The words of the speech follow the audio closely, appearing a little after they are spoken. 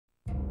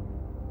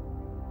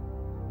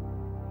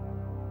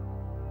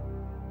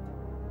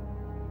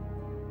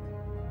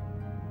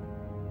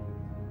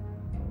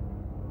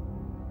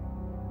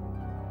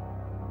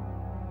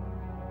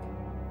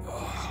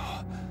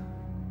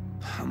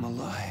I'm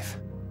alive.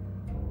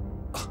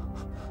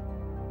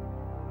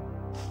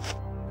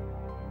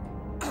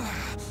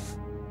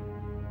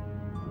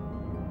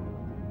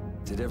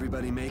 Did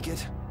everybody make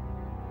it?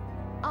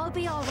 I'll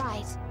be all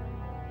right.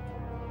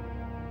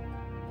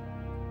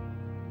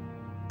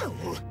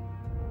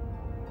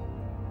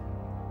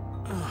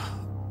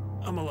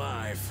 I'm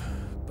alive,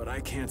 but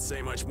I can't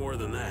say much more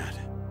than that.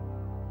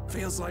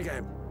 Feels like I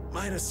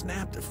might have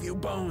snapped a few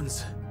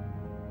bones.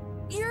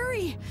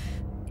 Yuri!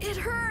 It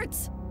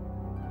hurts!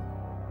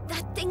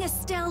 That thing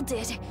Estelle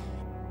did.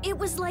 It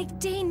was like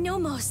De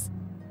Nomos.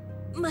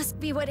 Must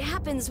be what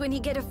happens when you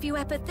get a few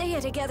epithea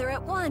together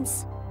at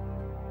once.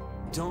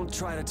 Don't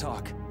try to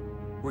talk.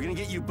 We're gonna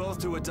get you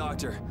both to a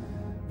doctor.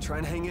 Try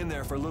and hang in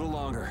there for a little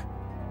longer.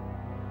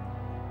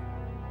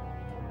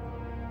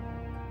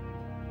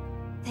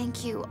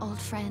 Thank you, old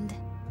friend.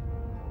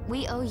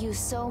 We owe you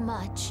so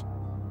much.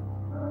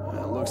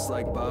 Looks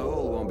like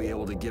Baul won't be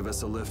able to give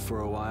us a lift for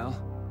a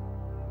while.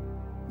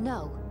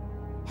 No.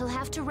 He'll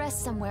have to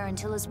rest somewhere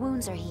until his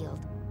wounds are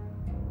healed.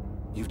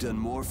 You've done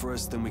more for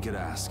us than we could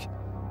ask.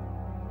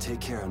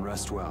 Take care and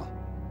rest well.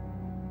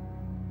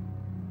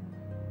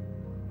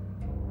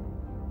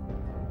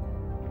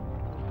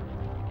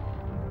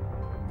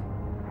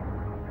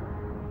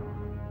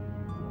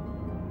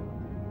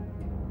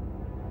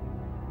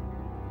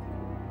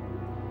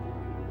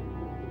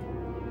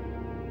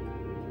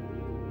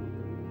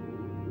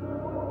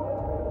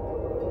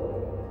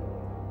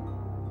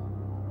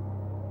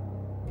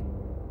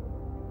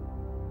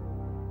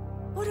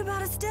 What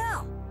about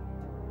Estelle?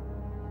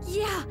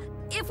 Yeah,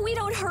 if we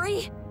don't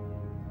hurry...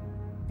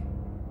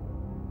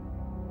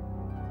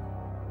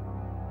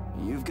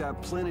 You've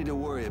got plenty to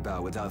worry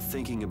about without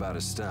thinking about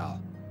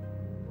Estelle.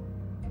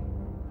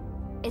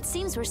 It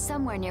seems we're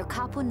somewhere near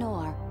Capo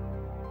Nor.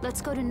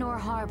 Let's go to Nor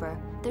Harbor.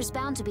 There's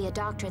bound to be a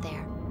doctor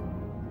there.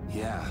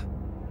 Yeah.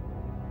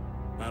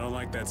 I don't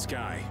like that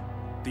sky.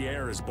 The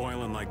air is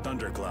boiling like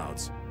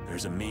thunderclouds.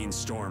 There's a mean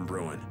storm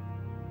brewing.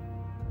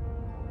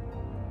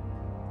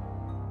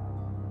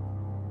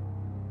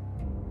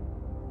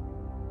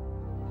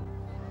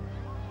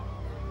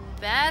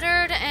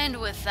 Battered and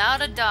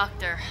without a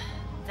doctor.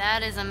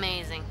 That is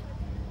amazing.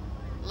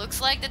 Looks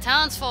like the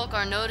townsfolk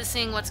are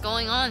noticing what's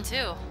going on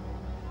too.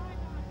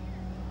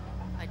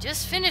 I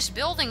just finished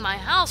building my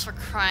house, for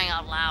crying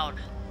out loud.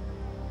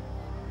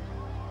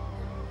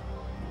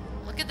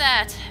 Look at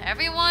that.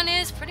 Everyone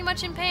is pretty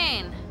much in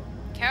pain.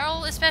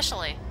 Carol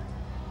especially.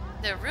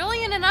 They're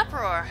really in an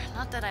uproar.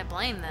 Not that I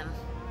blame them.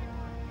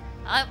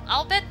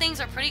 I'll bet things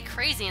are pretty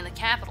crazy in the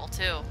capital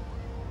too.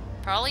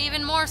 Probably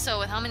even more so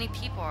with how many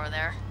people are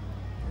there.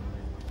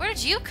 Where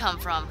did you come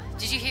from?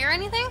 Did you hear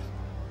anything?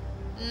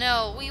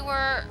 No, we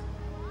were...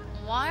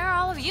 Why are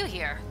all of you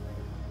here?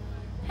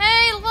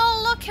 Hey,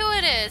 well, look who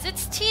it is.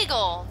 It's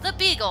Teagle, the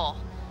Beagle.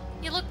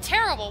 You look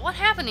terrible. What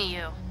happened to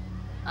you?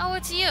 Oh,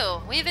 it's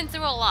you. We've been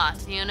through a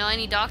lot. Do you know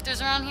any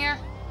doctors around here?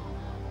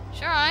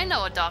 Sure, I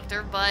know a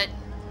doctor, but...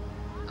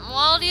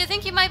 Well, do you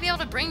think you might be able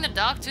to bring the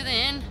doc to the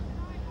inn?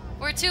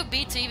 We're too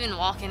beat to even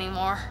walk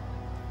anymore.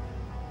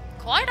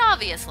 Quite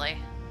obviously.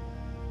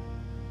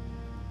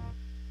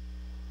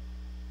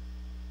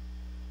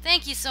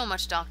 Thank you so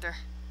much, Doctor.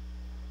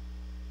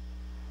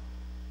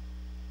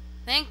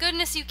 Thank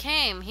goodness you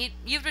came.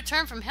 You've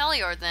returned from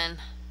Heliord then.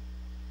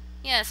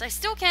 Yes, I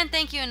still can't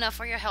thank you enough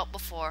for your help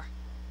before.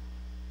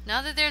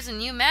 Now that there's a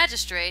new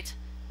magistrate,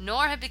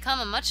 Nor had become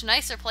a much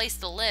nicer place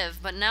to live,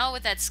 but now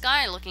with that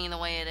sky looking the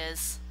way it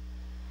is.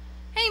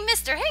 Hey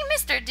mister,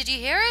 did you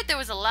hear it? There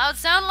was a loud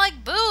sound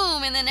like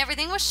boom, and then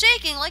everything was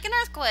shaking like an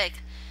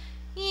earthquake.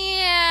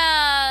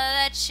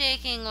 Yeah, that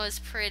shaking was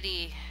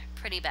pretty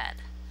bad.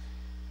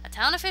 A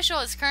town official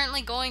is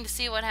currently going to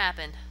see what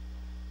happened.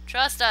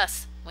 Trust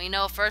us, we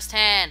know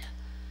firsthand.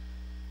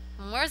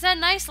 And where's that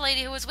nice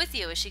lady who was with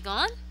you? Is she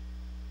gone?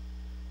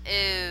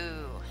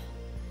 Ooh.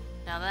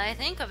 Now that I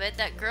think of it,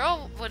 that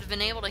girl would have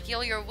been able to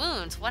heal your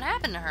wounds. What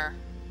happened to her?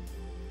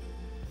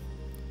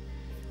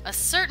 A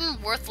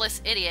certain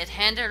worthless idiot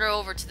handed her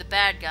over to the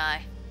bad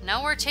guy.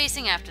 Now we're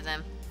chasing after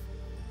them.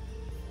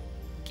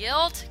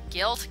 Guilt,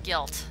 guilt,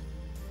 guilt.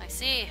 I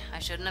see, I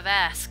shouldn't have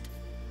asked.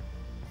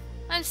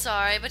 I'm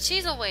sorry, but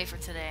she's away for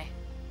today.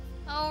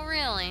 Oh,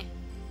 really?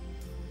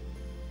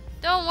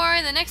 Don't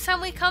worry, the next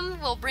time we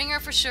come, we'll bring her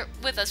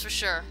with us for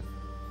sure.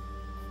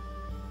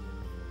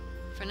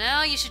 For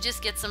now, you should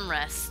just get some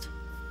rest.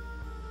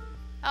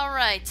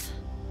 Alright.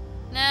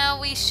 Now,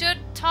 we should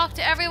talk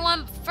to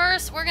everyone, but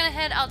first, we're gonna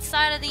head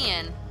outside of the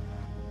inn.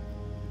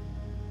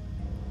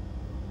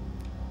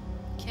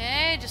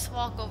 Okay, just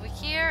walk over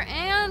here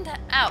and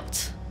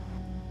out.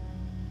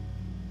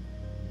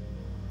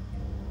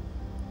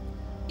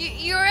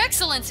 Your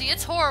Excellency,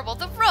 it's horrible.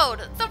 The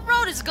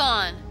road is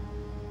gone.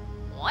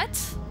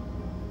 What?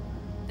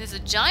 There's a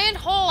giant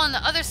hole on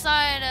the other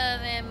side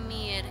of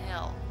Emiad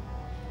Hill.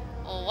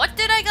 What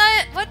did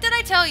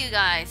I tell you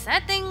guys?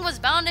 That thing was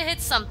bound to hit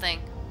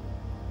something.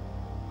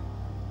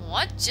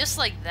 What? Just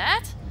like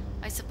that?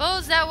 I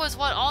suppose that was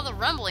what all the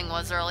rumbling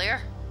was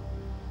earlier.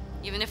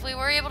 Even if we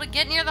were able to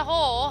get near the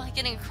hole,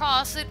 getting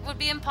across it would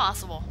be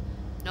impossible.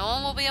 No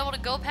one will be able to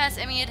go past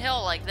Emiad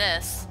Hill like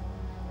this.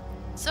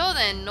 So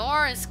then,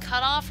 Nor is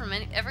cut off from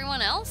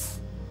everyone else?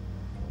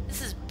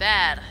 This is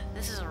bad.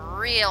 This is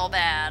real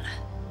bad.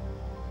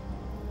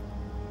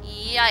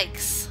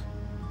 Yikes.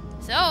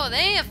 So,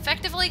 they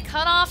effectively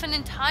cut off an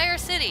entire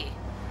city.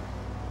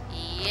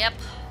 Yep.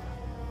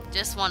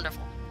 Just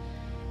wonderful.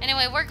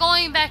 Anyway, we're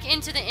going back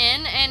into the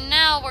inn, and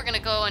now we're gonna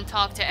go and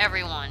talk to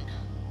everyone.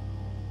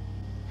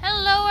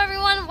 Hello,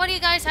 everyone. What do you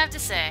guys have to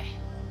say?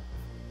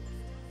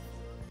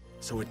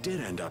 So it did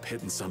end up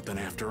hitting something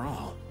after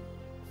all.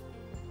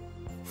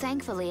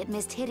 Thankfully, it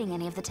missed hitting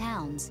any of the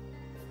towns.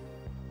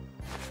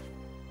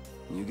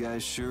 You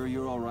guys sure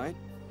you're all right?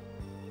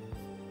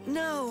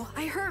 No,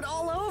 I hurt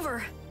all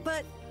over,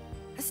 but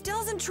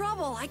Estelle's in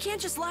trouble. I can't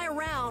just lie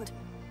around.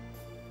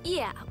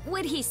 Yeah,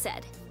 what he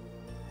said.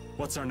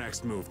 What's our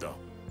next move, though?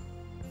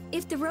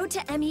 If the road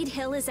to Emiad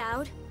Hill is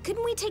out,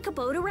 couldn't we take a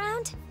boat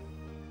around?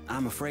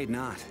 I'm afraid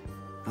not.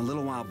 A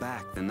little while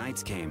back, the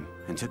Knights came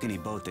and took any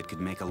boat that could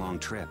make a long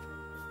trip.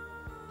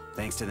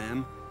 Thanks to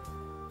them,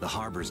 the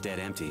harbor's dead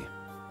empty.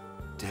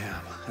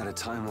 Damn, at a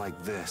time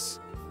like this.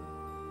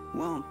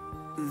 Well,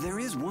 there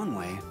is one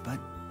way, but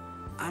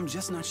I'm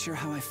just not sure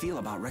how I feel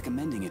about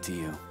recommending it to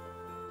you.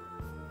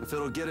 If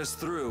it'll get us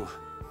through,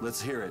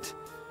 let's hear it.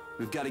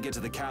 We've got to get to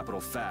the capital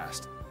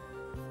fast.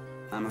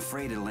 I'm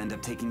afraid it'll end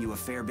up taking you a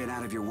fair bit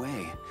out of your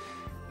way.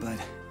 But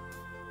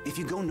if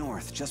you go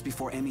north just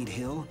before Emiad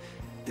Hill,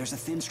 there's a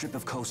thin strip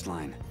of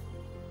coastline.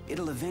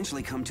 It'll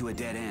eventually come to a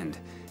dead end,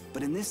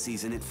 but in this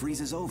season it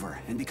freezes over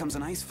and becomes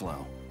an ice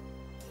flow.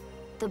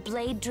 The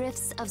Blade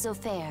Drifts of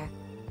Zopheir.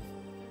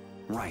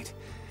 Right.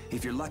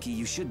 If you're lucky,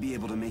 you should be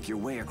able to make your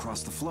way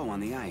across the flow on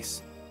the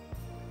ice.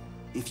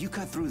 If you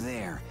cut through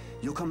there,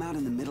 you'll come out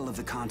in the middle of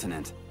the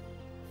continent.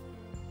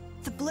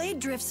 The Blade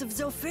Drifts of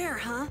Zopheir,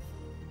 huh?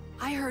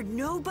 I heard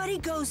nobody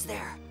goes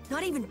there,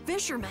 not even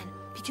fishermen,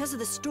 because of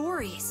the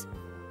stories.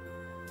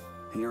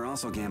 You're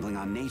also gambling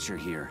on nature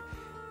here,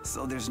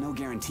 so there's no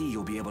guarantee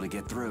you'll be able to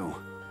get through.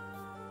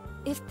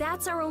 If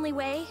that's our only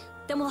way,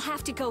 then we'll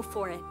have to go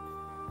for it.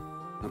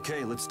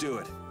 Okay, let's do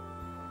it.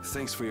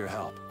 Thanks for your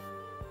help.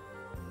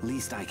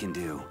 Least I can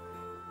do.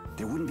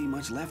 There wouldn't be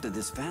much left of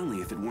this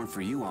family if it weren't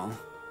for you all.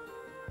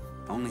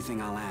 Only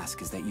thing I'll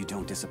ask is that you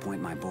don't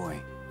disappoint my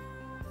boy.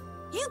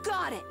 You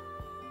got it!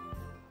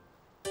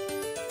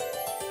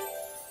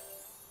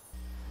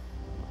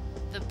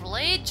 The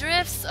Blade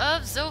Drifts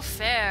of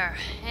Zopheir.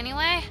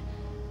 Anyway,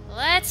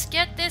 let's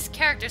get this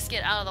character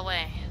skit out of the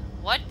way.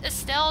 What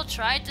Estelle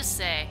tried to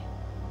say.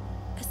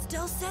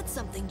 Estelle said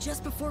something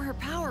just before her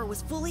power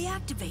was fully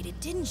activated,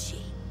 didn't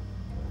she?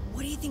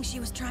 What do you think she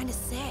was trying to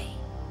say?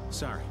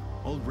 Sorry,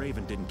 old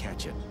Raven didn't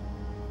catch it.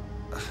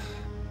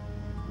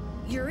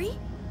 Yuri?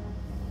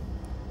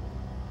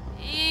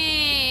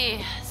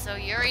 So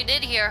Yuri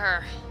did hear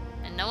her,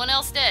 and no one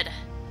else did.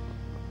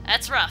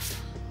 That's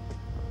rough.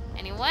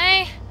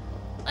 Anyway,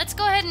 let's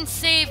go ahead and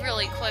save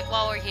really quick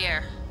while we're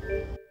here.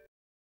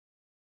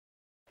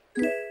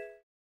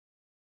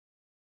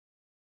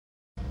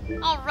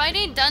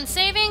 Alrighty, done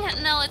saving.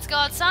 Now let's go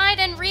outside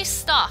and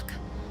restock.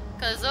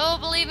 Cause oh,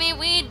 believe me,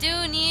 we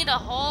do need a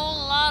whole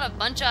lot of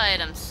bunch of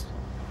items.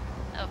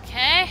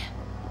 Okay,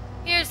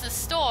 here's the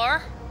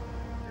store.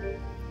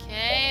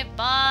 Okay,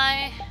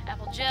 buy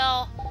apple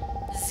gel.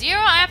 0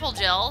 apple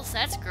gels,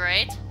 that's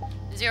great.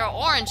 0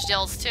 orange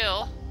gels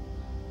too.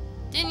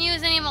 Didn't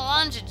use any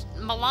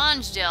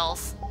melange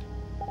gels.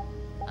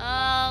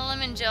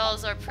 Lemon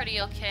gels are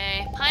pretty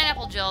okay.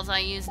 Pineapple gels I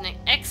use an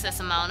excess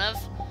amount of.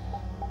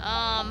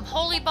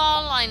 Holy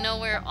bottle, I know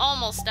we're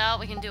almost out.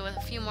 We can do with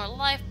a few more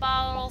life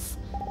bottles.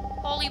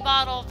 Holy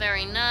bottle,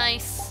 very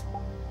nice.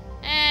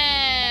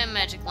 And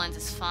magic lens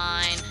is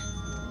fine.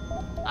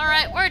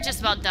 Alright, we're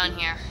just about done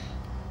here.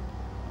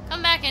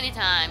 Come back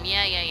anytime.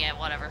 Yeah,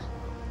 whatever.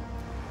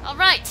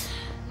 Alright,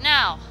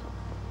 now,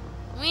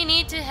 we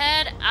need to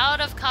head out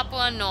of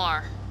Capua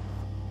Nor.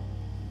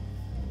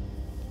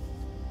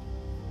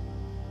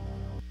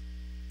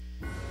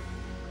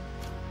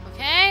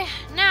 Okay,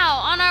 now,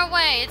 on our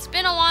way. It's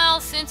been a while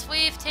since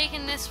we've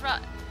taken this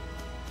route.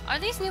 Are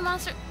these new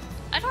monsters?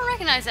 I don't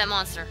recognize that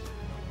monster.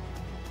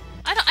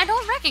 I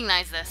don't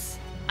recognize this.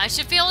 I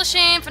should feel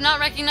ashamed for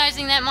not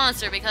recognizing that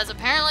monster because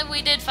apparently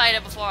we did fight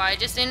it before. I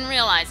just didn't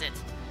realize it.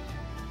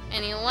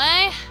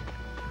 Anyway,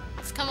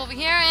 let's come over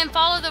here and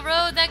follow the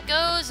road that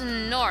goes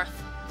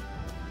north.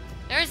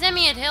 There's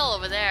Emiad Hill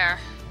over there.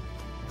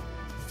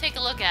 Let's take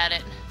a look at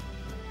it.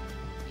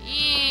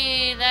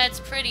 Eee, that's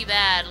pretty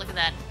bad. Look at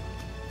that.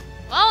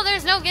 Well,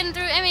 there's no getting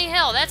through Emiad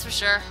Hill, that's for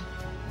sure.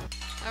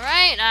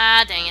 Alright,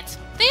 dang it.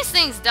 These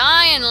things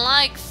die in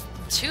like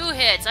 2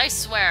 hits, I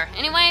swear.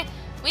 Anyway,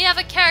 we have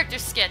a character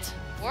skit.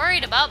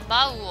 Worried about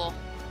Baul.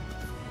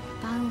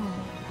 Baul.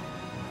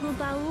 Will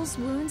Baul's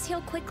wounds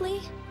heal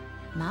quickly?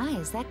 My,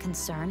 is that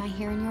concern I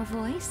hear in your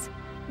voice?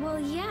 Well,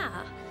 yeah.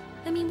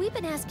 I mean, we've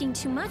been asking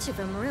too much of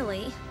him,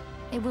 really.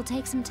 It will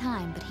take some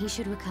time, but he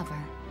should recover.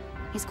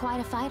 He's quite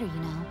a fighter,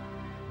 you know.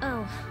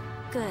 Oh,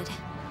 good.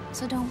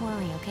 So don't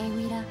worry, okay,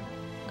 Rita?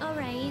 All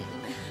right.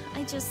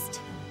 I just...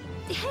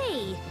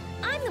 Hey!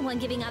 I'm the one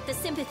giving out the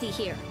sympathy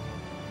here.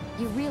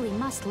 You really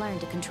must learn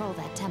to control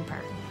that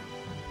temper.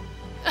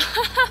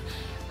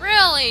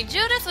 Really?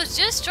 Judith was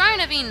just trying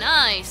to be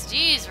nice.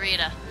 Jeez,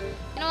 Rita.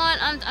 You know what?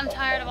 I'm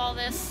tired of all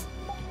this.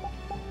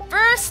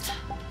 First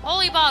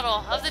holy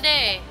bottle of the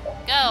day.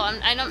 Go.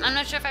 I'm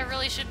not sure if I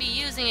really should be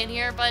using it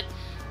here, but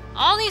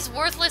all these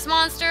worthless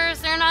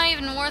monsters, they're not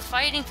even worth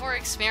fighting for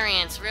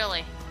experience,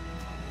 really.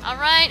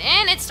 Alright,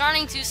 and it's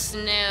starting to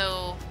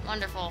snow.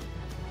 Wonderful.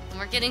 And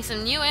we're getting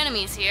some new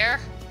enemies here.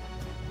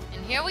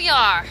 And here we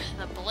are,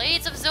 the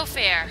Blades of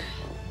Zopheir.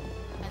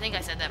 I think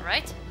I said that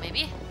right,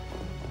 maybe?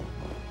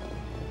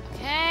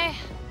 Okay.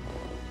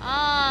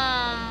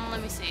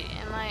 Let me see.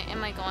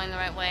 Am I going the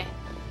right way?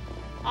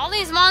 All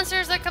these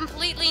monsters are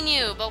completely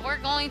new, but we're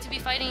going to be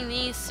fighting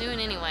these soon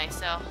anyway,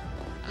 so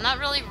I'm not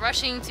really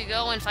rushing to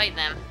go and fight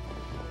them.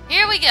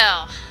 Here we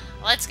go.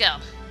 Let's go.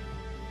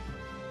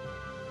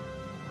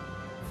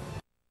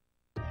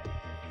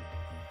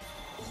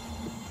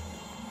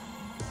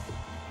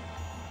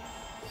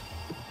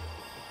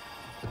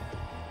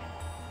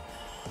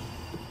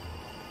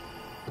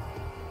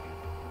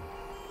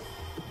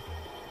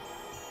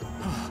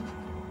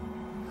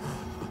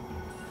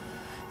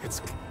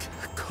 It's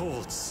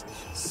cold.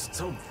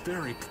 So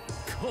very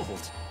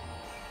cold.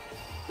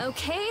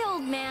 Okay,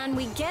 old man,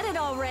 we get it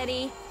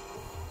already.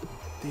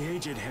 The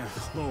aged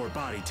have lower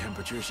body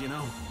temperatures, you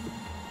know.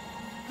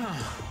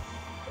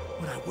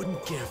 What I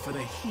wouldn't give for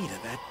the heat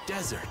of that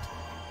desert.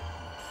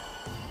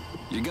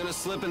 You're gonna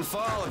slip and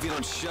fall if you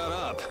don't shut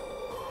up.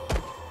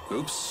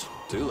 Oops,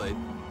 too late.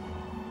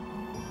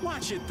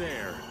 Watch it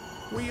there.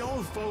 We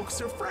old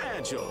folks are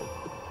fragile.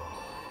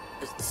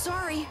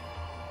 Sorry.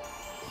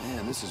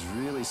 Man, this is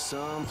really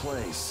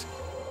someplace.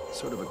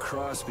 Sort of a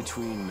cross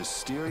between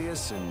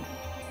mysterious and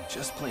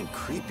just plain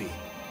creepy.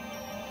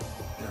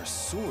 There are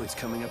swords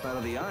coming up out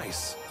of the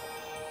ice.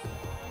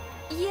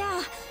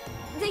 Yeah,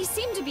 they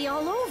seem to be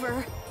all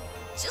over.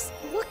 Just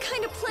what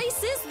kind of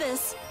place is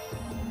this?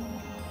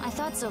 I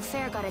thought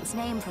Zopheir got its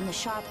name from the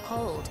sharp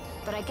cold,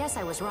 but I guess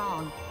I was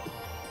wrong.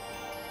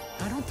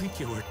 I don't think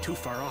you were too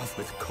far off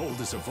with cold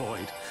as a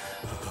void.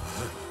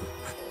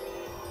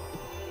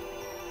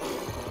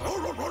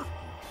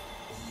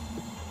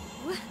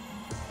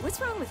 What's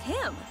wrong with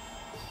him?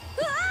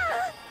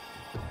 Ah!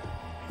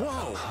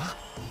 Whoa!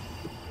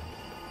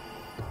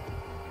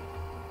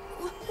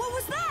 What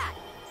was that?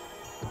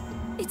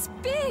 It's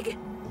big!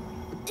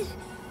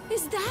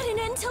 Is that an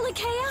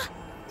Entelecea?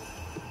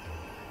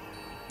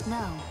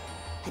 No,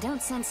 I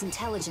don't sense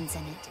intelligence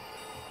in it.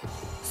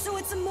 So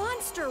it's a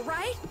monster,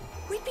 right?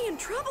 We'd be in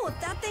trouble if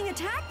that thing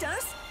attacked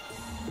us.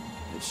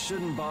 It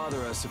shouldn't bother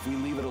us if we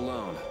leave it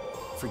alone.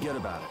 Forget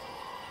about it.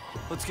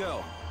 Let's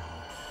go.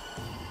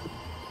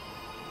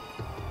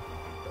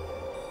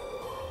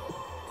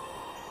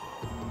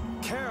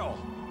 Carol!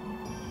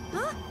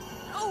 Huh?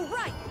 Oh,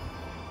 right.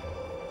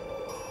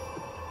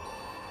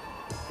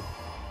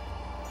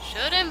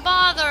 Shouldn't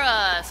bother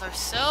us, or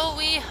so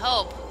we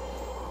hope.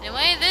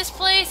 Anyway, this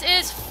place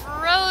is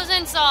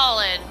frozen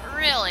solid,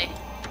 really.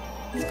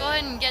 Let's go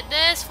ahead and get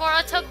this for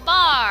a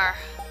Tabar,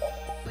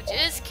 which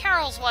is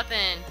Carol's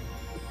weapon.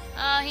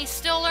 He's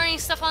still learning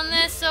stuff on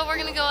this, so we're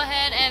gonna go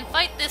ahead and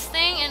fight this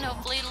thing and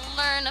hopefully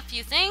learn a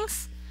few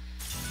things.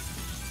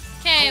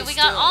 Okay, we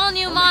got all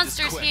new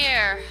monsters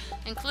here,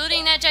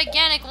 including that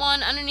gigantic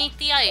one underneath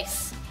the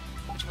ice,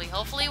 which we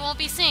hopefully won't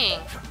be seeing.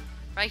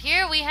 Right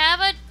here we have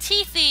a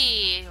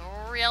Teethy.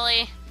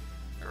 Really?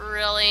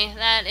 Really?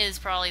 That is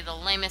probably the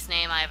lamest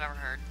name I've ever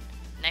heard.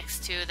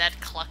 Next to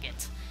that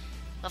Clucket.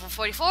 Level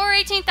 44,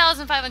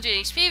 18,500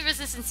 HP,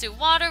 resistance to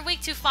water,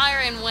 weak to fire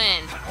and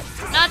wind.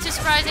 Not too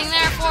surprising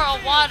there for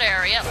a water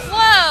area.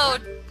 Whoa!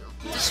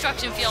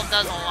 Destruction field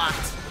does a lot.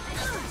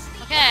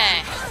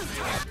 Okay.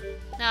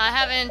 Now I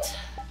haven't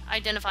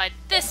identified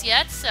this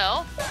yet,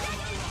 so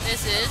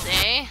this is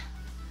a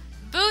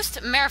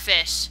Boost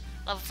Marefish.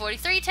 Level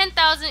 43,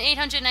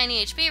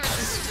 10,890 HP,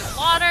 resistance to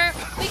water,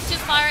 weak to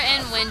fire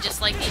and wind,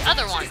 just like the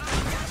other one.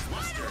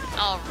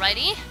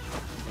 Alrighty.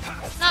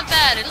 Not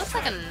bad. It looks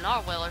like a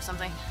narwhal or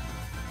something.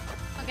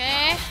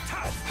 Okay.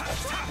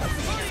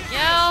 There we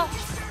go.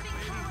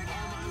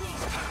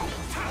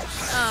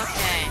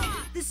 Okay.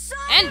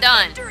 And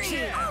done. All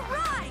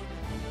right.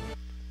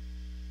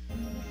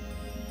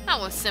 That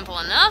was simple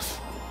enough.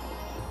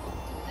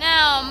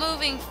 Now,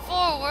 moving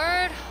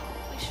forward,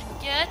 we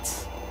should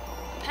get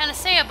a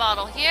Panacea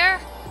bottle here,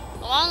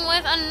 along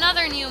with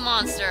another new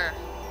monster.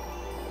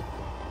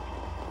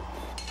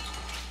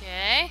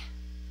 Okay.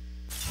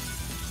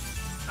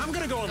 I'm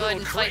gonna go Go ahead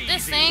and fight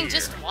this thing.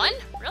 Just one?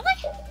 Really?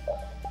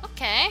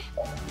 Okay.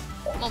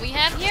 What we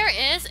have here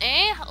is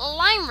a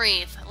Lime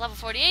Wreath. Level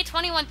 48,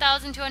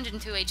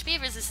 21,202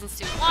 HP, resistance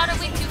to water,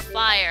 weak to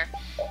fire.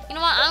 You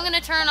know what? I'm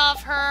gonna turn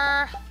off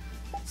her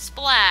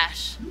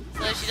splash so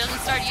that she doesn't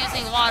start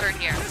using water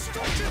here.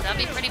 That'd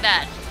be pretty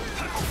bad.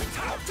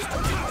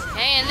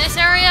 Okay, in this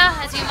area,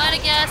 as you might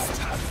have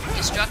guessed,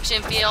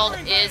 Destruction Field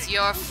is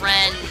your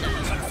friend.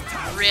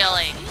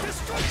 Really.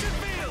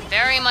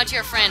 Very much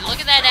your friend.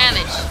 Look at that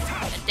damage.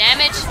 The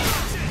damage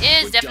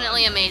is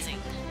definitely amazing.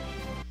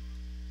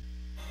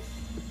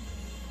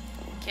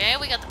 Okay,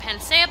 we got the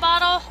Panacea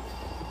bottle.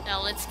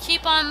 Now let's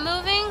keep on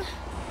moving.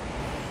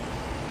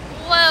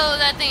 Whoa,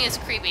 that thing is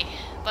creepy.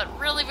 But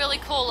really, really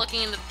cool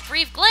looking in the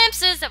brief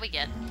glimpses that we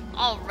get.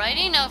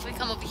 Alrighty, now if we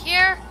come over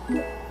here,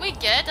 we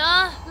get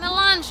a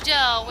melange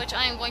gel, which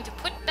I am going to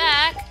put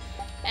back.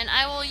 And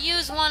I will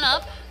use one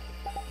up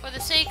for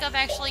the sake of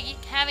actually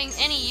having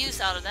any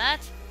use out of that.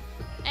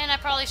 And I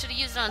probably should have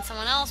used it on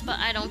someone else, but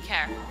I don't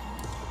care.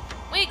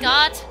 We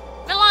got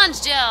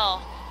melange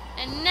gel.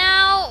 And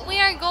now we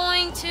are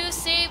going to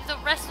save the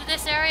rest of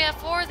this area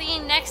for the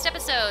next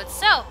episode.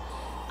 So,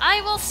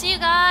 I will see you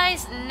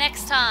guys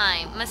next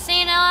time.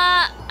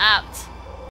 MasaeAnela out.